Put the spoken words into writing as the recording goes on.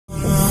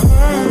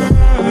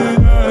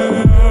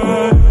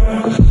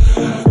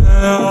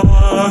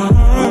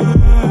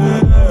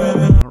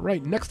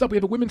Next up, we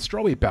have a women's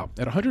strawweight bout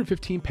at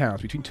 115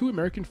 pounds between two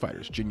American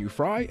fighters, Jinh Yu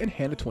Frey and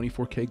Hannah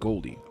 24K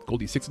Goldy.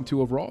 Goldy 6-2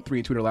 overall,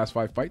 3-2 in her last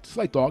 5 fights.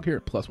 Slight dog here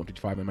at plus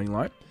 155 on money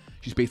line.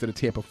 She's based out of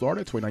Tampa,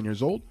 Florida, 29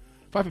 years old.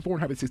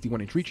 5'4" and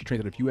 161-inch reach. She trains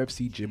out of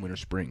UFC Gym Winter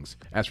Springs.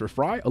 As for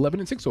Frey,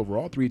 11-6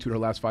 overall, 3-2 in her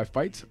last 5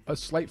 fights. A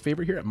slight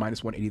favorite here at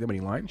minus 180 the money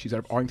line. She's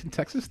out of Arlington,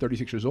 Texas,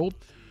 36 years old.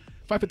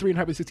 5'3" and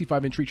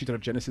 165-inch reach. She's out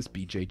of Genesis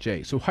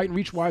BJJ. So height and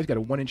reach wise, got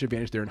a 1-inch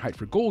advantage there in height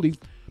for Goldy,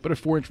 but a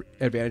 4-inch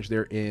advantage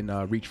there in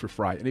reach for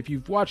Frey. And if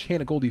you've watched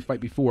Hannah Goldy fight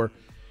before,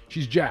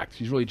 she's jacked.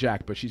 She's really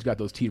jacked, but she's got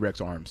those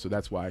T-Rex arms, so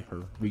that's why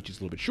her reach is a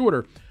little bit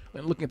shorter.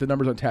 And looking at the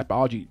numbers on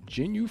Tapology,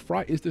 Jinh Yu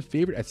Frey is the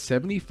favorite at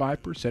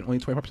 75%, only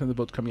 25% of the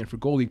votes coming in for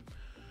Goldy.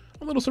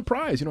 I'm a little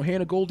surprised. You know,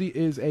 Hannah Goldy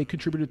is a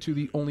contributor to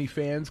the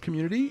OnlyFans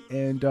community,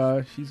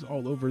 and she's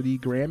all over the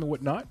gram and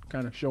whatnot,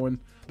 kind of showing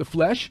the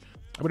flesh.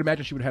 I would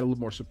imagine she would have had a little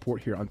more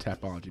support here on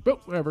Tapology,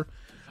 but whatever.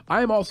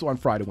 I am also on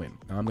Frey to win.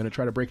 I'm going to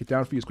try to break it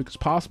down for you as quick as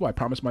possible. I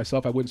promised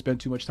myself I wouldn't spend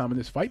too much time in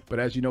this fight, but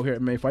as you know here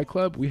at MMA Fight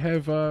Club, we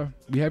have an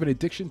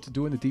addiction to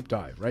doing the deep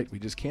dive, right? We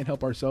just can't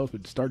help ourselves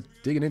but start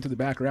digging into the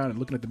background and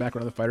looking at the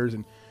background of the fighters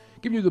and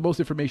giving you the most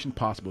information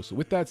possible. So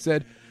with that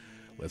said,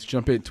 let's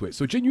jump into it.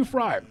 So Jinh Yu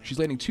Frey, she's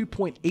landing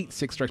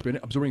 2.86 strikes per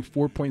minute, absorbing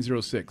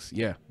 4.06.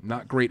 Yeah,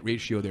 not great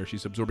ratio there.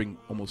 She's absorbing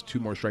almost 2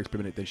 more strikes per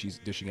minute than she's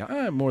dishing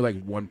out. More like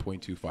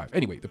 1.25.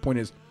 Anyway, the point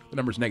is the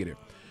number's negative.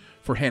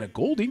 For Hannah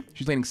Goldy,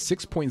 she's landing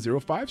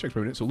 6.05 strikes per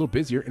minute, so a little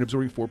busier, and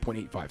absorbing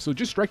 4.85. So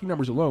just striking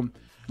numbers alone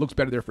looks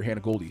better there for Hannah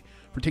Goldy.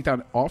 For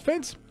takedown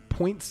offense,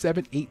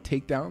 0.78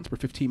 takedowns per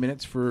 15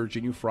 minutes for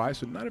Jinh Yu Frey,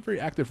 so not a very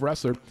active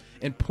wrestler,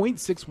 and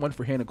 0.61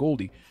 for Hannah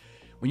Goldy.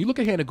 When you look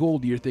at Hannah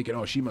Goldy, you're thinking,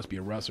 oh, she must be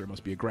a wrestler,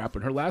 must be a grappler.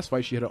 In her last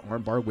fight, she had an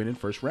armbar win in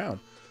first round.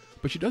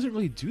 But she doesn't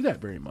really do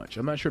that very much.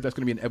 I'm not sure if that's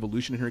going to be an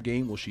evolution in her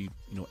game. Will she,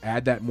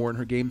 add that more in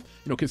her game?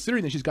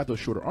 Considering that she's got those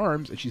shorter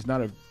arms and she's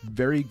not a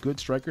very good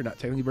striker, not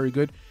technically very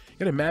good, you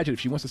got to imagine if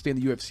she wants to stay in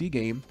the UFC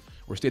game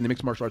or stay in the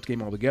mixed martial arts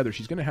game altogether,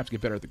 she's going to have to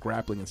get better at the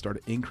grappling and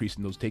start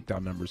increasing those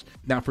takedown numbers.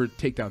 Now, for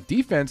takedown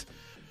defense,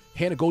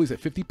 Hannah Goldy's at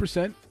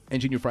 50%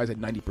 and Jinh Yu Frey's at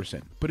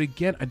 90%. But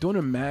again, I don't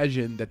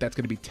imagine that that's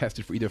going to be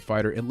tested for either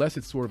fighter unless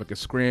it's sort of like a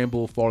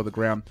scramble, fall to the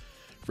ground.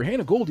 For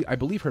Hannah Goldy, I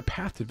believe her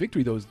path to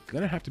victory, though, is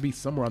going to have to be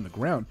somewhere on the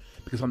ground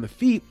because on the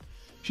feet,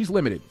 she's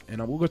limited.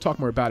 And we'll go talk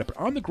more about it. But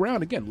on the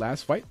ground, again,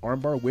 last fight,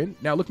 armbar win.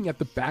 Now, looking at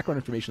the background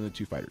information of the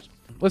two fighters.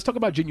 Let's talk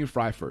about Jinh Yu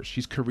Frey first.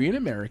 She's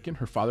Korean-American.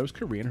 Her father was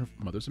Korean. Her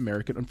mother's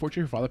American.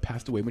 Unfortunately, her father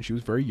passed away when she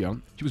was very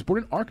young. She was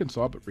born in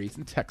Arkansas but raised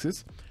in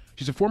Texas.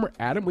 She's a former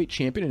atomweight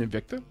champion in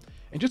Invicta.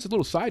 And just a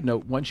little side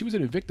note, when she was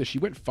in Invicta, she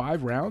went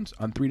 5 rounds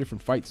on 3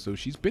 different fights. So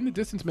she's been the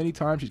distance many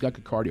times. She's got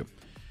good cardio.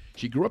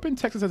 She grew up in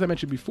Texas, as I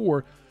mentioned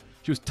before.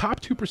 She was top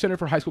 2% of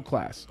her high school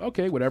class.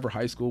 Okay, whatever,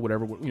 high school,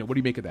 whatever, what do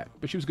you make of that?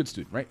 But she was a good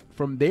student, right?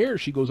 From there,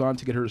 she goes on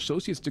to get her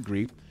associate's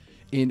degree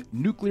in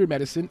nuclear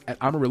medicine at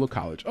Amarillo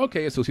College.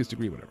 Okay, associate's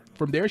degree, whatever.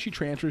 From there, she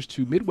transfers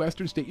to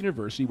Midwestern State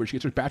University, where she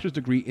gets her bachelor's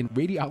degree in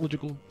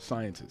radiological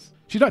sciences.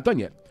 She's not done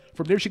yet.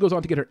 From there, she goes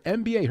on to get her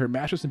MBA, her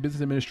master's in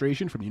business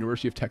administration from the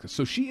University of Texas.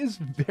 So she is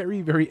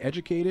very, very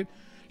educated.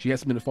 She has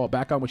something to fall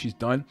back on when she's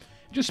done.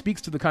 It just speaks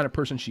to the kind of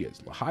person she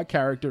is. High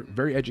character,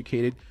 very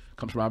educated,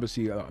 comes from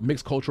obviously a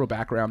mixed cultural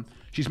background.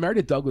 She's married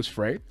to Douglas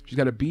Frey. She's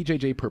got a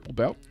BJJ purple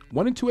belt.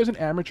 1-2 as an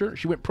amateur.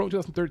 She went pro in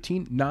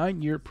 2013,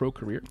 9-year pro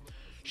career.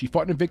 She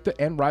fought in Invicta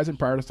and Ryzen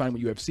prior to signing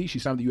with UFC. She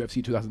signed with the UFC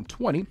in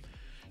 2020.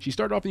 She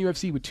started off in the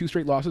UFC with 2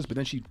 straight losses, but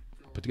then she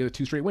put together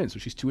 2 straight wins, so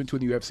she's 2-2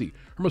 in the UFC.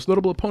 Her most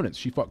notable opponents,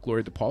 she fought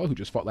Gloria DePaula, who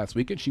just fought last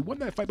weekend. She won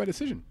that fight by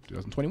decision,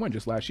 2021,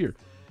 just last year.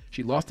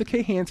 She lost to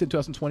Kay Hansen in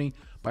 2020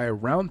 by a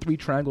round 3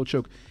 triangle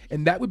choke,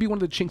 and that would be one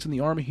of the chinks in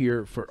the armor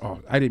here for,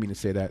 I didn't mean to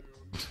say that.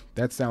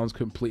 That sounds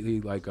completely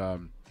like,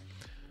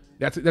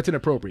 that's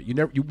inappropriate.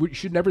 You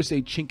should never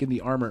say chink in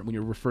the armor when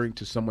you're referring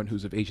to someone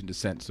who's of Asian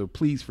descent, so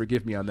please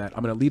forgive me on that.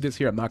 I'm going to leave this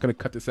here. I'm not going to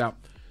cut this out.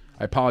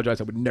 I apologize.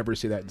 I would never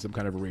say that in some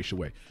kind of a racial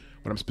way.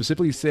 What I'm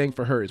specifically saying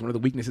for her is one of the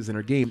weaknesses in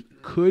her game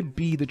could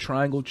be the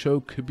triangle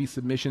choke, could be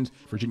submissions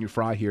for Jinh Yu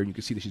Frey here. And you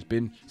can see that she's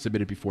been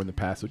submitted before in the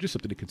past, so just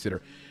something to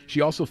consider.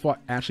 She also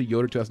fought Ashley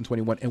Yoder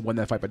 2021 and won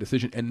that fight by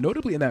decision. And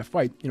notably in that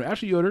fight,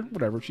 Ashley Yoder,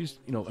 whatever, she's,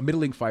 a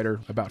middling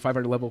fighter, about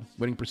 500 level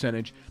winning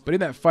percentage. But in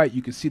that fight,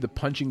 you can see the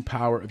punching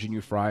power of Jinh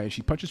Yu Frey, and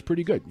she punches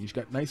pretty good. She's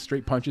got nice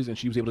straight punches, and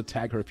she was able to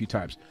tag her a few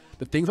times.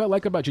 The things I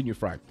like about Jinh Yu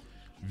Frey,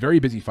 very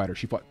busy fighter.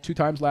 She fought 2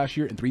 times last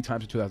year and 3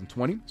 times in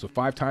 2020. So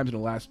 5 times in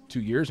the last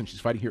 2 years, and she's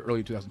fighting here early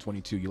in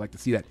 2022. You like to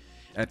see that.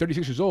 And at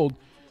 36 years old,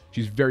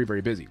 she's very,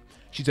 very busy.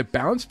 She's a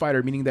balanced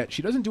fighter, meaning that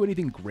she doesn't do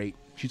anything great.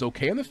 She's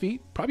okay on the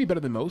feet, probably better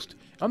than most.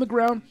 On the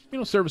ground,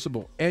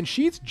 serviceable. And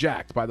she's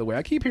jacked, by the way.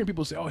 I keep hearing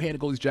people say, oh, Hannah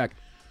Goldy's jacked.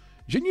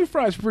 Jinh Yu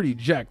Frey's pretty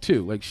jacked,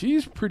 too. Like,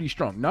 she's pretty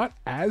strong. Not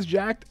as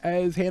jacked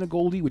as Hannah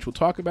Goldy, which we'll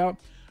talk about,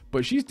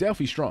 but she's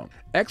definitely strong.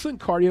 Excellent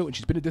cardio, and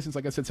she's been a distance,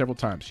 like I said several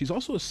times. She's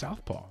also a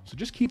southpaw, so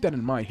just keep that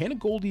in mind. Hannah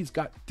Goldy's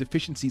got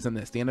deficiencies on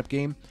that stand-up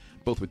game,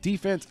 both with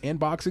defense and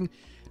boxing.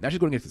 Now she's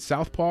going against the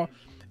southpaw.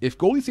 If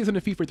Goldy stays on the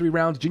feet for 3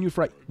 rounds, Jinh Yu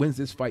Frey wins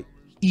this fight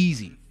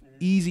easy.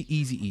 Easy,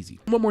 easy, easy.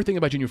 One more thing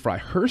about Jinh Yu Frey.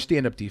 Her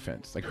stand-up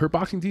defense, like her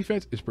boxing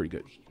defense, is pretty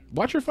good.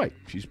 Watch her fight.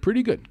 She's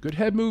pretty good. Good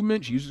head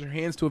movement. She uses her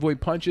hands to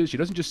avoid punches. She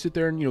doesn't just sit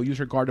there and, use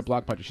her guard to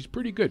block punches. She's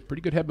pretty good.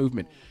 Pretty good head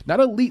movement. Not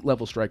elite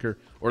level striker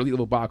or elite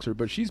level boxer,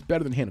 but she's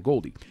better than Hannah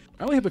Goldy.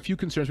 I only have a few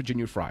concerns with Jinh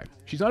Yu Frey.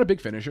 She's not a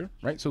big finisher,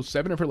 right? So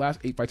 7 of her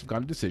last 8 fights have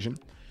gone to decision.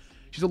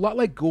 She's a lot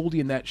like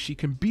Goldy in that she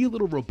can be a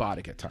little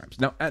robotic at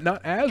times. Now,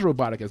 not as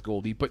robotic as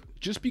Goldy, but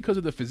just because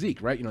of the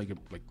physique, right? Like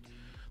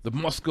the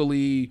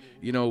muscly,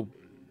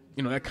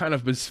 that kind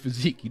of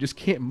physique. You just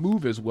can't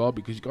move as well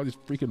because you got these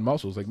freaking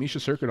muscles like Misha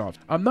Serkinov.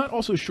 I'm not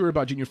also sure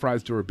about Jinh Yu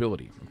Frey's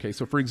durability. Okay,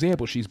 so for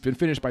example, she's been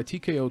finished by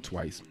TKO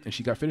twice, and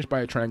she got finished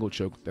by a triangle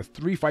choke. That's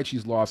 3 fights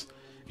she's lost.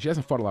 She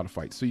hasn't fought a lot of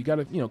fights. So you got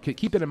to,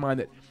 keep that in mind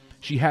that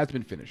she has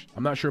been finished.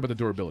 I'm not sure about the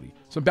durability.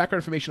 Some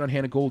background information on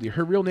Hannah Goldy.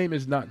 Her real name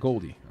is not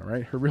Goldy, all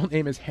right? Her real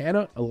name is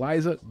Hannah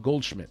Eliza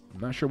Goldschmidt.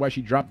 I'm not sure why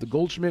she dropped the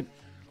Goldschmidt.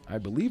 I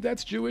believe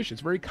that's Jewish.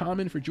 It's very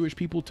common for Jewish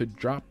people to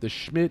drop the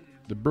Schmidt,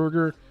 the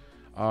burger,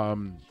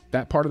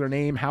 that part of their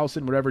name,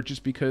 Housen, whatever,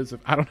 just because of,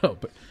 I don't know,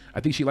 but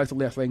I think she likes the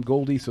last name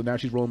Goldy, so now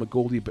she's rolling with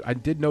Goldy. But I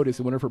did notice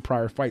in one of her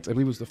prior fights, I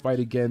believe it was the fight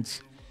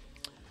against,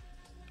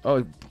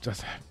 it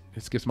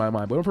skips my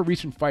mind, but one of her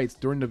recent fights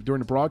during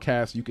the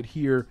broadcast, you could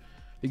hear,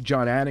 I think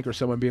John Anik or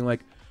someone being like,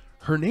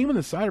 her name on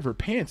the side of her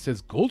pants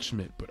says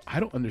Goldschmidt, but I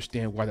don't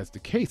understand why that's the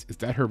case. Is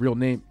that her real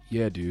name?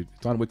 Yeah, dude,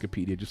 it's on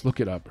Wikipedia. Just look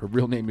it up. Her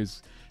real name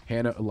is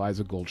Hannah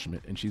Eliza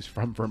Goldschmidt, and she's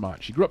from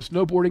Vermont. She grew up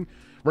snowboarding,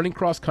 running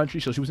cross country,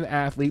 so she was an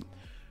athlete.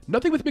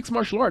 Nothing with mixed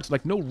martial arts,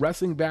 like no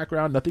wrestling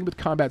background, nothing with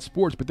combat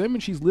sports. But then when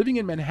she's living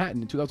in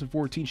Manhattan in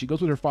 2014, she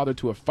goes with her father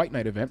to a fight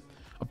night event,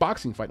 a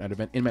boxing fight night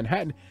event in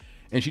Manhattan,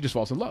 and she just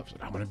falls in love. She's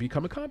like, I want to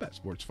become a combat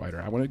sports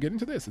fighter. I want to get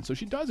into this. And so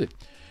she does it.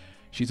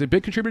 She's a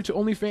big contributor to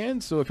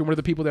OnlyFans. So if you're one of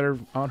the people that are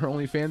on her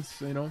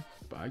OnlyFans,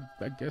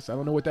 I guess I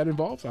don't know what that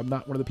involves. I'm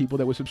not one of the people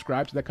that would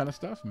subscribe to that kind of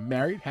stuff.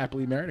 Married,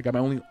 happily married. I got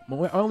my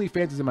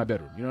OnlyFans is in my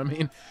bedroom. You know what I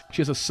mean?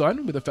 She has a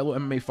son with a fellow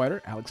MMA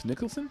fighter, Alex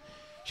Nicholson.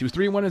 She was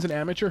 3-1 as an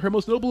amateur. Her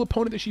most notable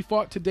opponent that she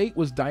fought to date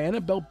was Diana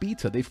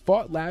BELBITA. They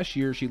fought last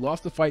year. She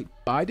lost the fight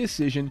by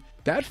decision.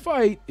 That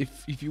fight,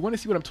 if you want to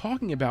see what I'm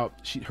talking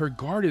about, her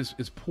guard is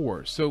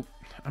poor. So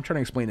I'm trying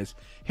to explain this.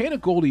 Hannah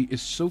Goldy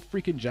is so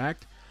freaking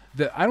jacked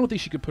that I don't think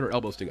she could put her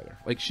elbows together.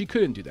 Like, she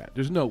couldn't do that.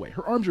 There's no way.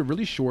 Her arms are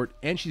really short,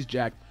 and she's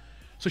jacked.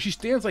 So she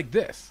stands like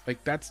this.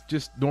 Like, that's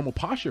just normal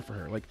posture for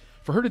her. Like,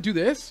 for her to do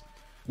this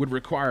would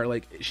require,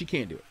 like, she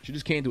can't do it. She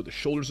just can't do it. The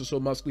shoulders are so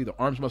muscly, the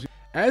arms muscly.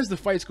 As the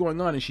fight's going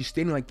on and she's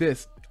standing like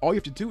this, all you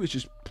have to do is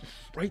just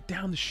right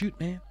down the chute,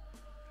 man.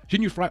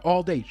 Jinh Yu Frey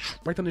all day,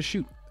 right down the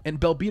chute. And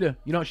BELBITA,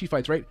 you know how she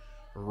fights, right?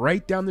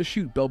 Right down the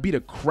chute.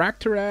 BELBITA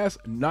cracked her ass,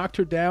 knocked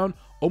her down,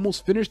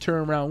 almost finished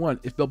her in round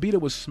 1. If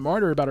BELBITA was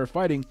smarter about her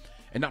fighting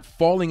and not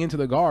falling into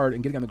the guard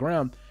and getting on the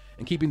ground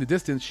and keeping the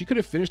distance, she could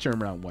have finished her in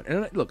round 1.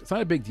 And look, it's not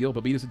a big deal.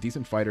 BELBITA's a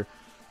decent fighter.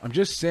 I'm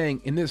just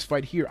saying, in this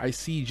fight here, I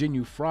see Jinh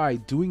Yu Frey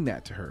doing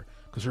that to her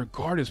because her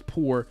guard is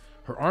poor.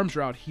 Her arms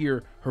are out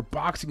here. Her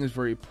boxing is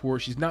very poor.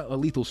 She's not a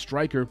lethal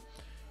striker.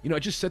 It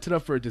just sets it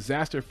up for a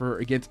disaster for her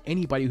against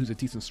anybody who's a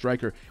decent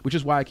striker, which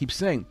is why I keep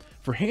saying,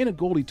 for Hannah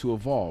Goldy to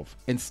evolve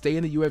and stay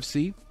in the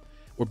UFC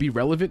or be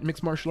relevant in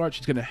mixed martial arts,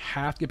 she's going to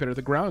have to get better at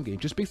the ground game,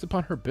 just based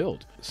upon her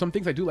build. Some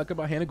things I do like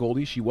about Hannah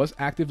Goldy, she was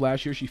active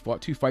last year. She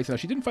fought 2 fights. Now,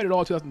 she didn't fight at all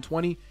in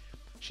 2020.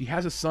 She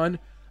has a son.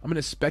 I'm going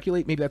to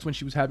speculate maybe that's when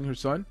she was having her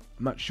son.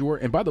 I'm not sure.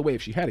 And by the way,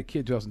 if she had a kid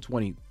in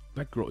 2020,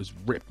 that girl is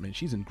ripped, man.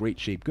 She's in great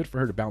shape. Good for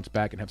her to bounce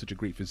back and have such a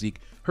great physique.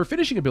 Her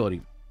finishing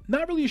ability,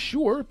 not really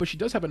sure, but she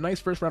does have a nice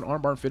first-round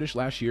armbar finish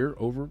last year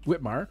over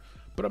Whitmire,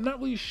 but I'm not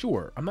really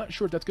sure. I'm not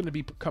sure if that's going to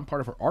become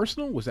part of her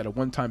arsenal. Was that a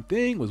one-time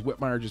thing? Was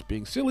Whitmire just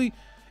being silly?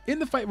 In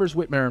the fight versus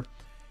Whitmire,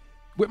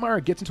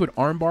 Whitmire gets into an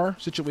armbar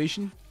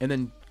situation and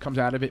then comes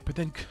out of it, but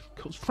then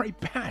goes right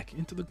back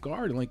into the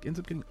guard and ends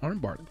up getting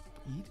armbarred.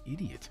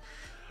 Idiot.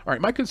 All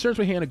right, my concerns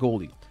with Hannah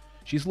Goldy.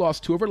 She's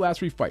lost 2 of her last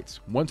 3 fights,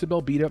 1 to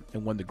BELBITA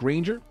and 1 to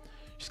Granger.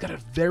 She's got a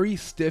very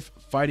stiff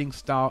fighting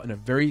style and a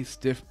very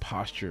stiff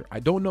posture. I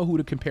don't know who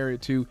to compare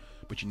it to,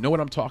 but you know what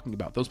I'm talking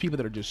about. Those people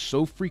that are just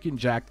so freaking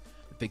jacked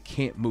that they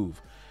can't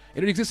move.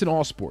 And it exists in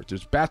all sports.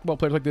 There's basketball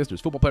players like this.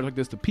 There's football players like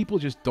this. The people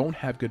just don't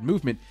have good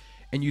movement,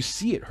 and you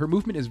see it. Her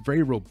movement is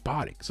very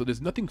robotic, so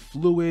there's nothing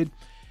fluid.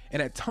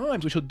 And at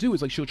times, what she'll do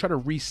is she'll try to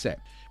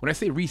reset. When I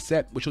say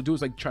reset, what she'll do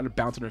is try to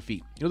bounce on her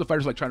feet. The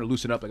fighters trying to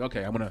loosen up,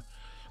 okay, I'm gonna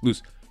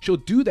loose. She'll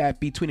do that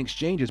between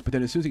exchanges, but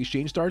then as soon as the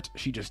exchange starts,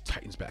 she just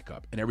tightens back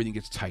up, and everything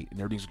gets tight, and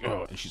everything's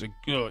and she's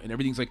and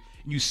everything's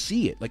you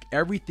see it,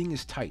 everything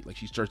is tight.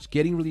 She starts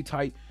getting really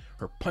tight.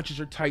 Her punches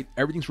are tight.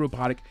 Everything's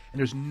robotic, and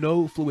there's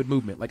no fluid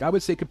movement. I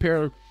would say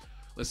compare,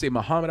 let's say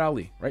Muhammad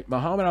Ali, right?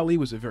 Muhammad Ali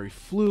was a very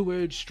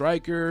fluid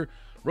striker,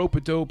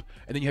 rope-a-dope,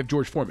 and then you have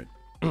George Foreman.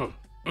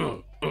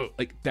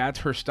 That's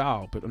her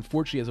style. But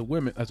unfortunately,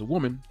 as a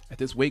woman at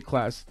this weight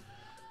class,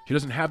 she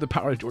doesn't have the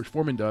power that George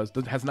Foreman does,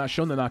 has not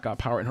shown the knockout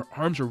power, and her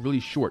arms are really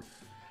short.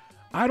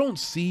 I don't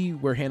see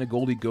where Hannah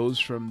Goldy goes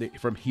from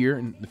here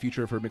in the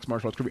future of her mixed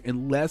martial arts career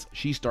unless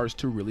she starts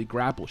to really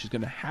grapple. She's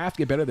going to have to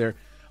get better there.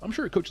 I'm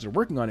sure her coaches are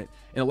working on it.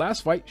 In the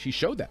last fight, she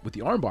showed that with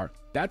the armbar.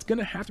 That's going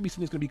to have to be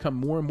something that's going to become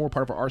more and more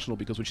part of her arsenal,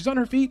 because when she's on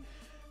her feet,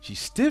 she's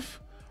stiff,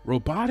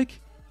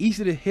 robotic,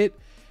 easy to hit,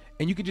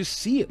 and you could just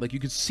see it. Like, you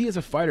could see as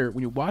a fighter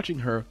when you're watching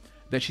her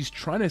that she's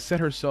trying to set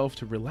herself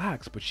to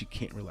relax, but she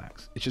can't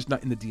relax. It's just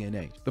not in the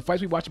DNA. The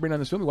fights we watched to bring down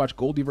this film, we watched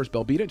Goldy versus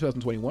BELBITA in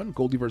 2021,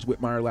 Goldy versus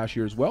WHITEMIRE last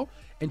year as well,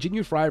 and Jinh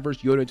Yu Frey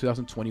versus YODER in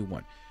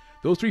 2021.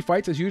 Those 3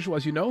 fights, as usual,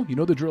 as you know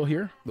the drill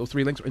here. Those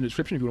 3 links are in the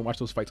description if you want to watch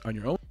those fights on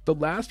your own. The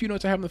last few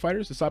notes I have on the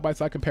fighters, the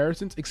side-by-side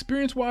comparisons,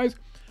 experience-wise,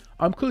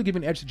 I'm clearly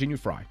giving an edge to Jinh Yu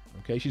Frey.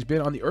 Okay, she's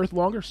been on the earth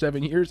longer,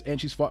 7 years,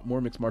 and she's fought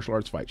more mixed martial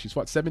arts fights. She's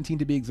fought 17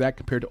 to be exact,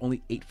 compared to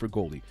only 8 for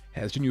Goldy.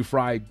 Has Jinh Yu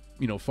Frey,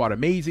 fought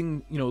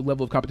amazing,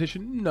 level of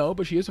competition? No,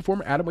 but she is a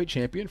former atomweight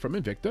champion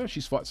from Invicta.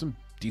 She's fought some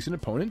decent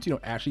opponents,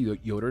 Ashley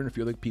Yoder and a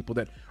few other people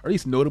that are at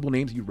least notable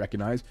names that you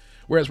recognize.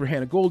 Whereas for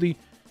Hannah Goldy,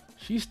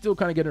 she's still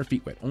kind of getting her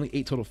feet wet. Only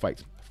 8 total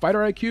fights. Fighter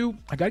IQ,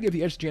 I got to give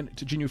the edge to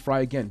Jinh Yu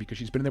Frey again, because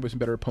she's been in there with some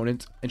better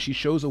opponents, and she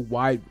shows a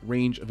wide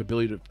range of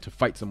ability to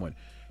fight someone.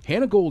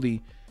 Hannah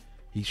Goldy,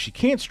 she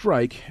can't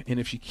strike, and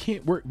if she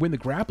can't win the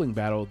grappling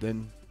battle,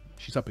 then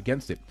she's up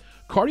against it.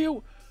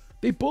 Cardio,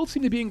 they both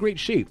seem to be in great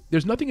shape.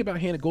 There's nothing about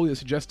Hannah Goldy that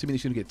suggests to me that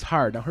she's going to get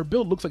tired. Now, her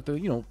build looks like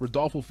the,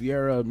 Rodolfo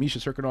Vieira, Misha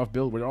Serkinov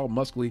build, where they're all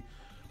muscly,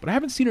 but I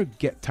haven't seen her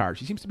get tired.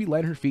 She seems to be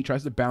light on her feet,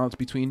 tries to balance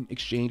between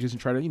exchanges and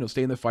try to,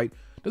 stay in the fight.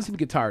 Doesn't seem to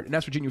get tired. And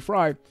as for Jinh Yu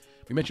Frey,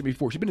 we mentioned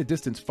before, she's been in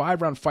distance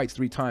 5-round fights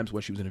 3 times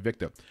when she was in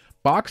Invicta.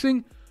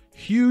 Boxing,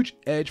 huge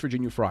edge for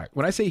Jinh Yu Frey.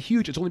 When I say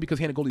huge, it's only because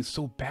Hannah Goldy is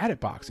so bad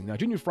at boxing. Now,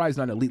 Jinh Yu Frey is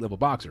not an elite level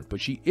boxer,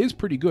 but she is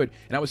pretty good.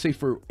 And I would say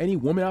for any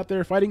woman out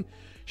there fighting,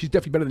 she's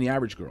definitely better than the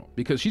average girl,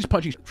 because she's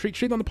punching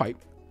straight on the pipe.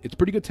 It's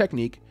pretty good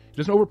technique. She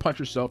doesn't overpunch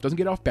herself, doesn't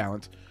get off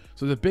balance.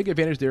 So there's a big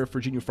advantage there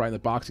for Jinh Yu Frey in the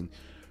boxing.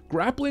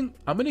 Grappling,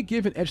 I'm going to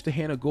give an edge to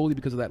Hannah Goldy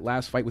because of that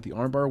last fight with the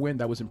armbar win.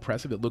 That was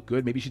impressive. It looked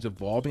good. Maybe she's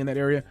evolving in that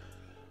area.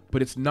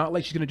 But it's not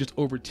like she's going to just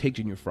overtake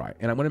Jinh Yu Frey.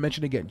 And I'm going to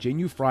mention again, Jinh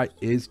Yu Frey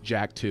is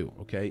jacked too,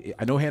 okay?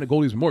 I know Hannah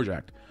Goldy is more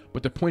jacked,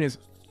 but the point is,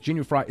 Jinh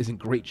Yu Frey is in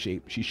great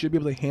shape. She should be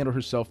able to handle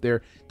herself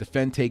there,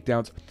 defend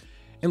takedowns.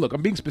 And look,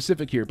 I'm being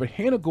specific here, but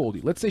Hannah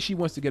Goldy, let's say she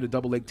wants to get a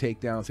double leg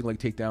takedown, single leg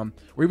takedown,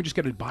 or even just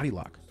get a body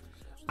lock.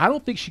 I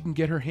don't think she can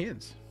get her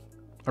hands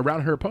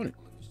around her opponent.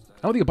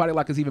 I don't think a body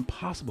lock is even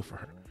possible for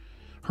her.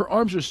 Her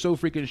arms are so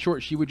freaking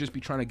short, she would just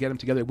be trying to get them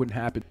together. It wouldn't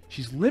happen.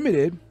 She's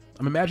limited.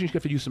 I'm imagining she's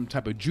going to have to use some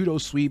type of judo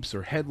sweeps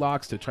or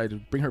headlocks to try to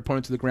bring her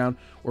opponent to the ground,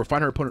 or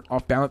find her opponent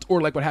off balance,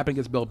 or like what happened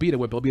against BELBITA,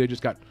 where BELBITA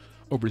just got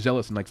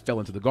overzealous and fell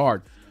into the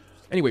guard.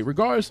 Anyway,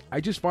 regardless, I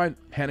just find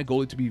Hannah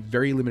Goldy to be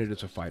very limited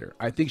as a fighter.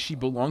 I think she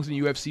belongs in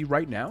the UFC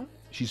right now.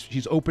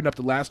 She's opened up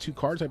the last 2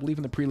 cards, I believe,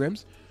 in the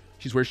prelims.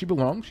 She's where she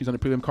belongs. She's on the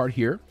prelim card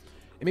here.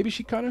 And maybe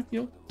she kind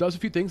of, does a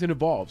few things and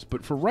evolves.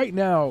 But for right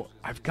now,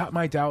 I've got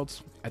my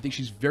doubts. I think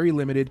she's very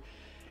limited.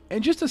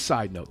 And just a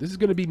side note, this is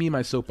going to be me and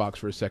my soapbox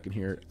for a second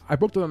here. I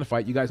broke down the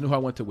fight. You guys know who I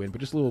want to win, but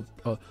just a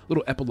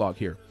little epilogue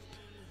here.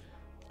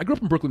 I grew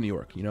up in Brooklyn, New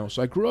York,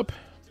 so I grew up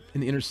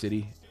in the inner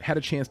city, had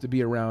a chance to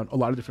be around a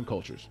lot of different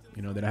cultures.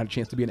 Then I had a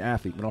chance to be an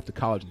athlete, went off to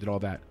college and did all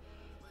that.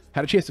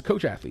 Had a chance to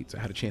coach athletes. I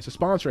had a chance to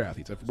sponsor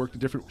athletes. I've worked at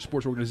different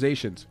sports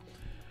organizations.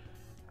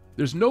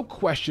 There's no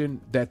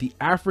question that the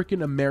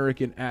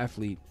African-American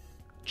athlete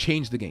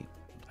changed the game.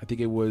 I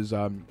think it was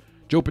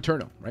Joe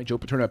Paterno, right? Joe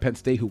Paterno at Penn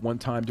State, who one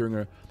time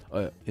during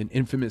an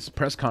infamous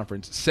press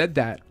conference said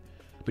that,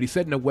 but he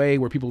said in a way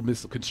where people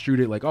misconstrued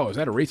it, like, oh, is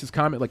that a racist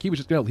comment? Like, he was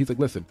just, he's like,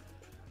 listen,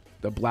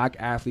 the black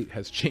athlete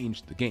has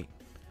changed the game.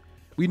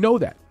 We know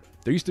that.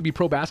 There used to be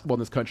pro basketball in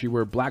this country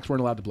where blacks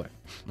weren't allowed to play.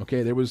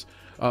 Okay, there was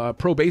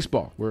pro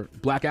baseball where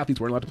black athletes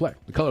weren't allowed to play.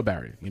 The color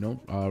barrier,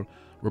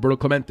 Roberto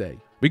Clemente.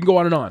 We can go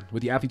on and on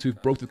with the athletes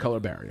who've broke the color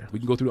barrier. We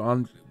can go through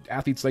on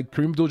athletes like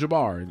Kareem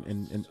Abdul-Jabbar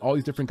and all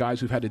these different guys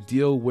who've had to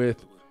deal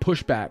with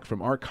pushback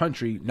from our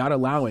country not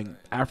allowing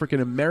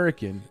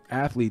African-American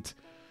athletes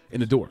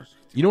in the door.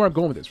 You know where I'm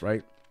going with this,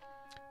 right?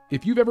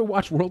 If you've ever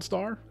watched World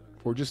Star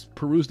or just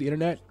perused the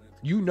internet,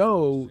 you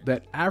know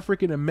that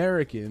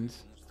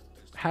African-Americans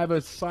have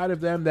a side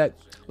of them that,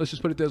 let's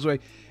just put it this way,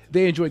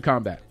 they enjoy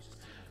combat.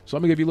 So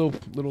I'm gonna give you a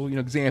little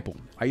example.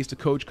 I used to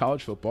coach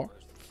college football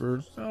for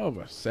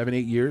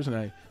 7-8 years, and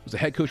I was a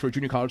head coach for a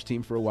junior college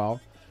team for a while.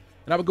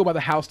 And I would go by the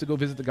house to go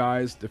visit the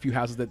guys, the few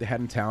houses that they had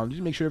in town, just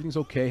to make sure everything's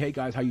okay. Hey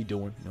guys, how you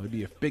doing? It'd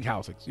be a big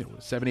house,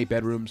 7-8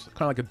 bedrooms,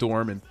 kind of like a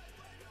dorm. And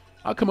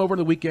I'll come over on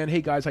the weekend.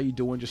 Hey guys, how you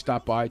doing? Just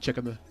stop by, check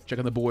on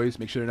the boys,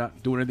 make sure they're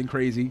not doing anything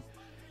crazy.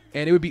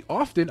 And it would be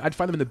often I'd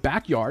find them in the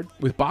backyard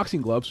with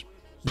boxing gloves,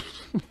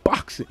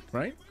 boxing.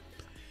 Right?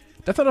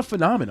 That's not a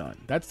phenomenon.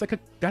 That's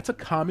a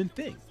common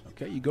thing.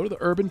 Okay, you go to the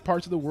urban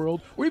parts of the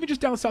world, or even just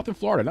down south in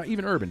Florida, not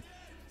even urban.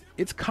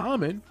 It's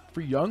common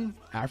for young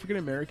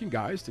African-American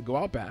guys to go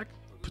out back,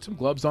 put some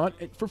gloves on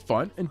for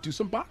fun, and do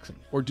some boxing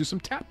or do some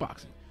tap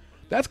boxing.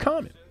 That's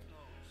common.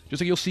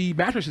 Just like you'll see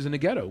mattresses in the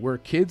ghetto where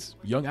kids,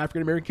 young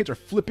African-American kids, are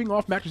flipping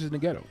off mattresses in the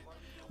ghetto.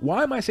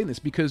 Why am I saying this?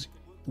 Because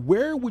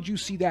where would you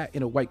see that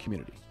in a white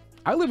community?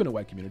 I live in a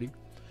white community.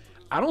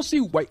 I don't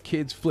see white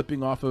kids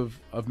flipping off of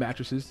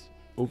mattresses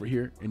over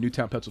here in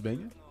Newtown,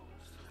 Pennsylvania.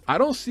 I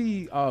don't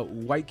see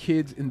white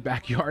kids in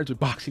backyards with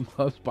boxing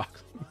gloves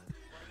boxing.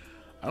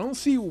 I don't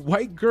see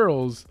white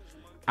girls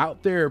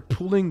out there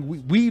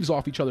pulling weaves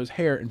off each other's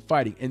hair and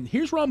fighting. And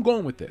here's where I'm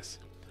going with this.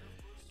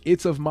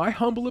 It's of my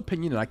humble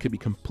opinion, and I could be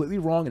completely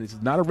wrong, and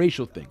it's not a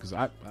racial thing, because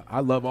I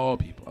love all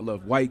people. I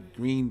love white,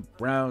 green,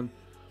 brown,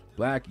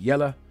 black,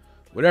 yellow,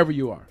 whatever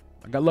you are.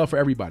 I got love for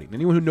everybody.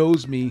 Anyone who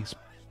knows me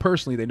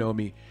personally, they know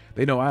me.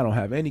 They know I don't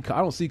have any, I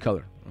don't see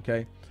color,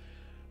 okay?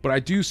 But I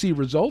do see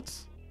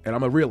results, and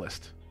I'm a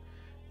realist.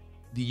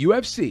 The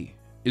UFC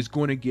is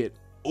going to get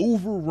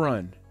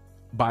overrun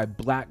by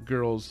black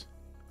girls.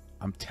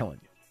 I'm telling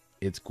you,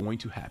 it's going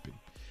to happen.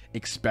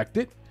 Expect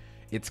it.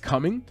 It's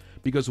coming,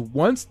 because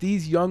once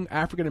these young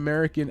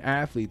African-American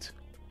athletes,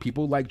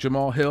 people like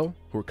Jamal Hill,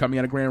 who are coming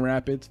out of Grand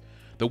Rapids,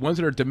 the ones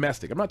that are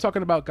domestic. I'm not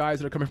talking about guys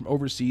that are coming from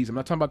overseas. I'm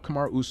not talking about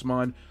Kamaru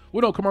Usman.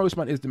 Well, no, Kamaru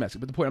Usman is domestic.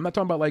 But the point, I'm not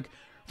talking about like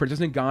Francis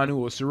Ngannou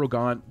or Cyril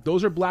Gane.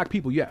 Those are black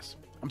people, yes.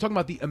 I'm talking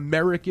about the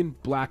American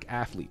black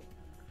athlete.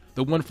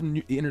 The one from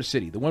the inner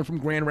city, the one from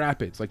Grand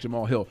Rapids, like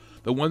Jamal Hill,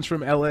 the ones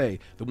from LA,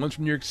 the ones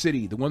from New York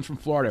City, the ones from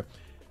Florida.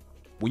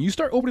 When you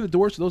start opening the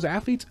doors to those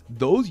athletes,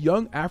 those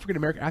young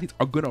African-American athletes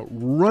are going to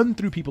run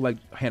through people like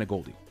Hannah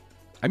Goldy.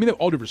 I mean that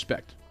with all due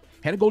respect.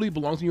 Hannah Goldy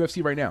belongs in the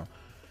UFC right now.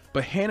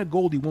 But Hannah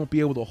Goldy won't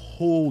be able to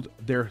hold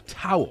their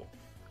towel.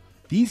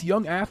 These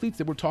young athletes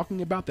that we're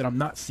talking about that I'm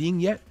not seeing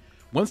yet,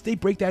 once they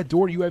break that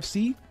door to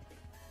UFC,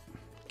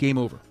 game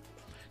over.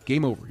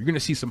 Game over. You're going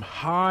to see some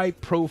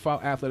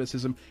high-profile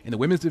athleticism in the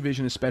women's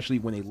division, especially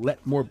when they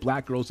let more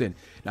black girls in.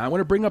 Now, I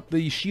want to bring up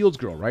the Shields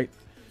girl, right?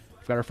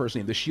 I forgot her first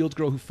name. The Shields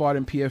girl who fought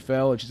in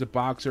PFL, and she's a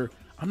boxer.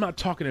 I'm not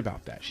talking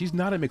about that. She's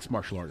not a mixed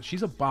martial artist.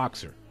 She's a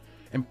boxer.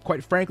 And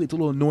quite frankly, it's a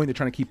little annoying they're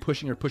trying to keep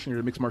pushing her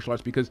to mixed martial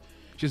arts, because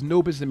she has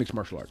no business in mixed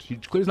martial arts. She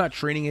clearly is not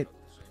training it.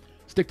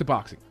 Stick to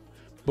boxing.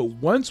 But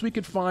once we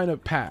could find a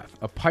path,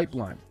 a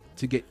pipeline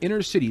to get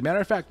inner city. Matter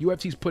of fact,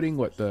 UFC's putting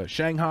the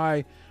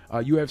Shanghai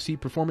UFC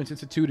Performance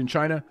Institute in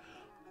China.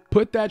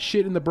 Put that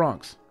shit in the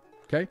Bronx.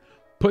 Okay?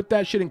 Put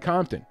that shit in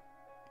Compton.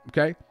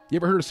 Okay? You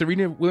ever heard of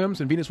Serena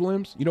Williams and Venus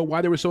Williams? You know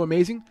why they were so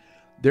amazing?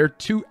 They're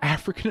two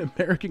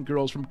African-American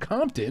girls from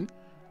Compton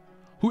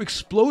who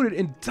exploded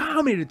and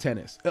dominated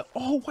tennis. An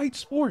all-white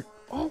sport.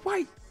 All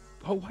white.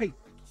 All white.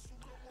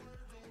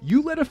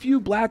 You let a few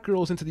black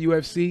girls into the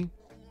UFC,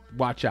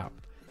 watch out.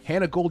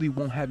 Hannah Goldy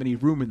won't have any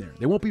room in there.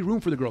 There won't be room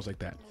for the girls like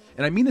that.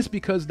 And I mean this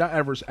because, not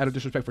out of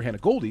disrespect for Hannah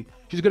Goldy,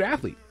 she's a good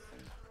athlete.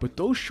 But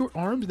those short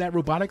arms and that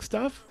robotic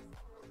stuff,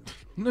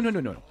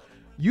 no.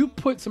 You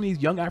put some of these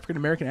young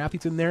African-American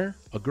athletes in there,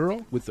 a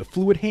girl with the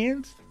fluid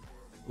hands,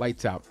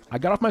 lights out. I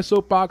got off my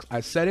soapbox.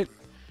 I said it.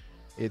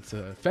 It's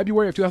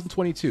February of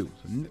 2022.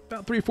 So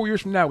about 3 or 4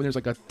 years from now, when there's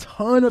like a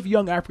ton of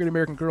young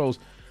African-American girls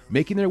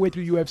making their way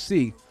through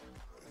UFC,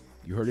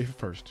 you heard it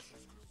first.